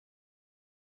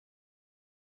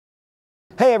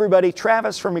Hey everybody,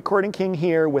 Travis from Recording King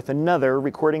here with another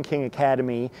Recording King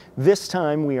Academy. This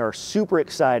time we are super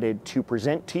excited to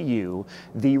present to you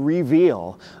the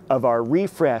reveal of our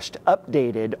refreshed,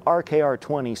 updated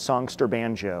RK-R20 Songster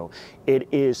Banjo. It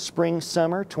is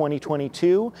spring-summer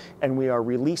 2022 and we are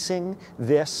releasing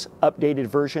this updated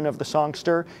version of the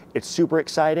Songster. It's super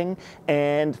exciting,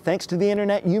 and thanks to the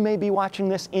internet you may be watching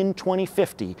this in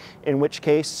 2050, in which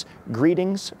case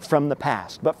greetings from the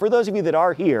past. But for those of you that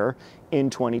are here in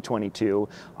 2022,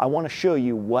 I want to show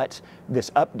you what this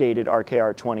updated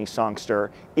RK-R20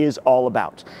 Songster is all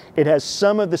about. It has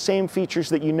some of the same features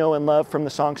that you know and love from the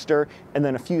Songster, and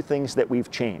then a few things that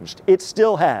we've changed. It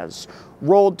still has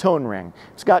rolled tone ring.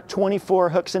 It's got 24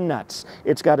 hooks and nuts.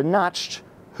 It's got a notched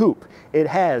hoop. It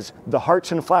has the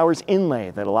hearts and flowers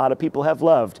inlay that a lot of people have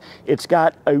loved. It's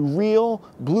got a real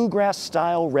bluegrass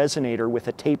style resonator with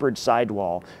a tapered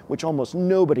sidewall, which almost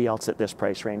nobody else at this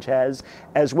price range has,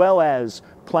 as well as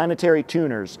Planetary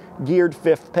Tuners, geared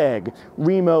fifth peg,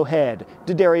 Remo head,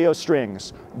 D'Addario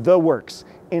strings, the works.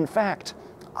 In fact,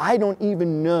 I don't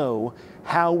even know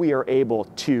how we are able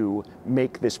to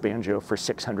make this banjo for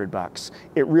 600 bucks.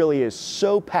 It really is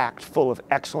so packed full of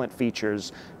excellent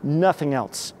features, nothing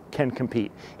else can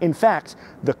compete. In fact,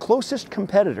 the closest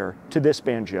competitor to this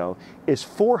banjo is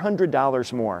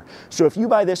 $400 more. So if you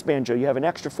buy this banjo, you have an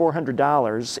extra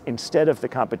 $400 instead of the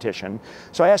competition.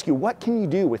 So I ask you, what can you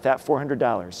do with that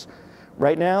 $400?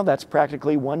 Right now, that's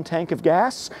practically one tank of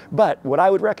gas, but what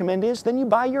I would recommend is then you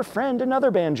buy your friend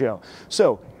another banjo.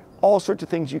 So all sorts of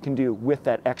things you can do with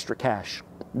that extra cash.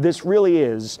 This really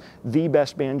is the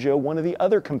best banjo. One of the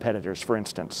other competitors, for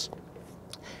instance,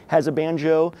 has a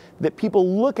banjo that people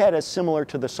look at as similar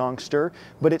to the Songster,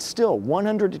 but it's still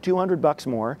 100 to 200 bucks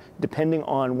more, depending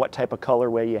on what type of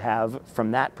colorway you have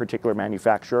from that particular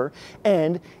manufacturer.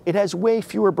 And it has way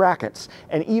fewer brackets,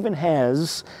 and even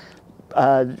has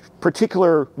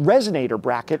particular resonator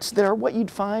brackets that are what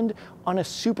you'd find on a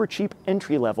super cheap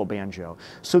entry-level banjo.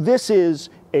 So this is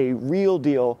a real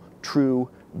deal, true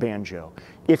banjo.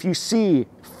 If you see,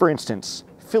 for instance,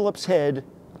 Phillips head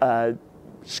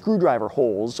screwdriver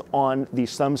holes on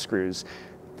these thumb screws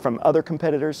from other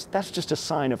competitors, that's just a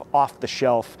sign of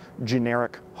off-the-shelf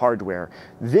generic hardware.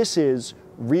 This is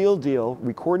real deal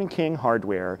Recording King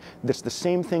hardware that's the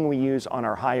same thing we use on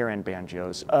our higher end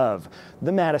banjos of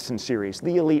the Madison series,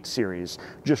 the Elite series,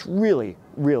 just really,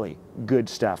 really good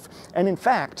stuff. And in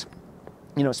fact,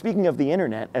 you know, speaking of the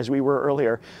internet, as we were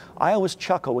earlier, I always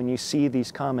chuckle when you see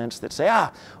these comments that say,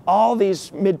 all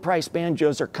these mid-price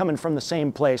banjos are coming from the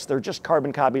same place, they're just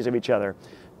carbon copies of each other.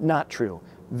 Not true.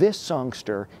 This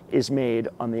Songster is made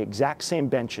on the exact same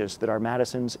benches that our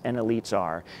Madisons and Elites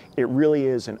are. It really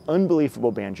is an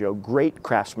unbelievable banjo, great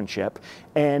craftsmanship,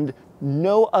 and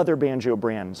no other banjo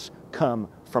brands come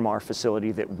from our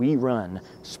facility that we run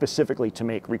specifically to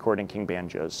make Recording King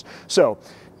banjos. So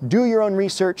do your own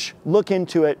research, look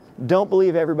into it. Don't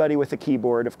believe everybody with a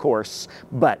keyboard, of course,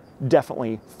 but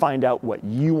definitely find out what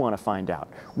you want to find out.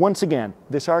 Once again,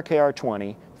 this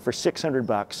RK-R20 for 600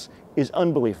 bucks is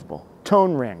unbelievable.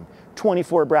 Tone ring,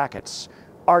 24 brackets,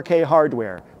 RK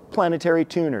hardware, Planetary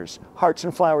Tuners, hearts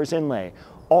and flowers inlay,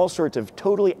 all sorts of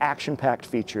totally action-packed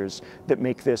features that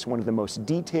make this one of the most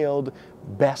detailed,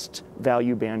 best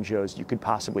value banjos you could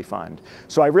possibly find.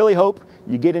 So I really hope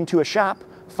you get into a shop,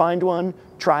 find one,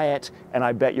 try it, and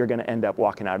I bet you're going to end up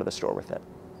walking out of the store with it.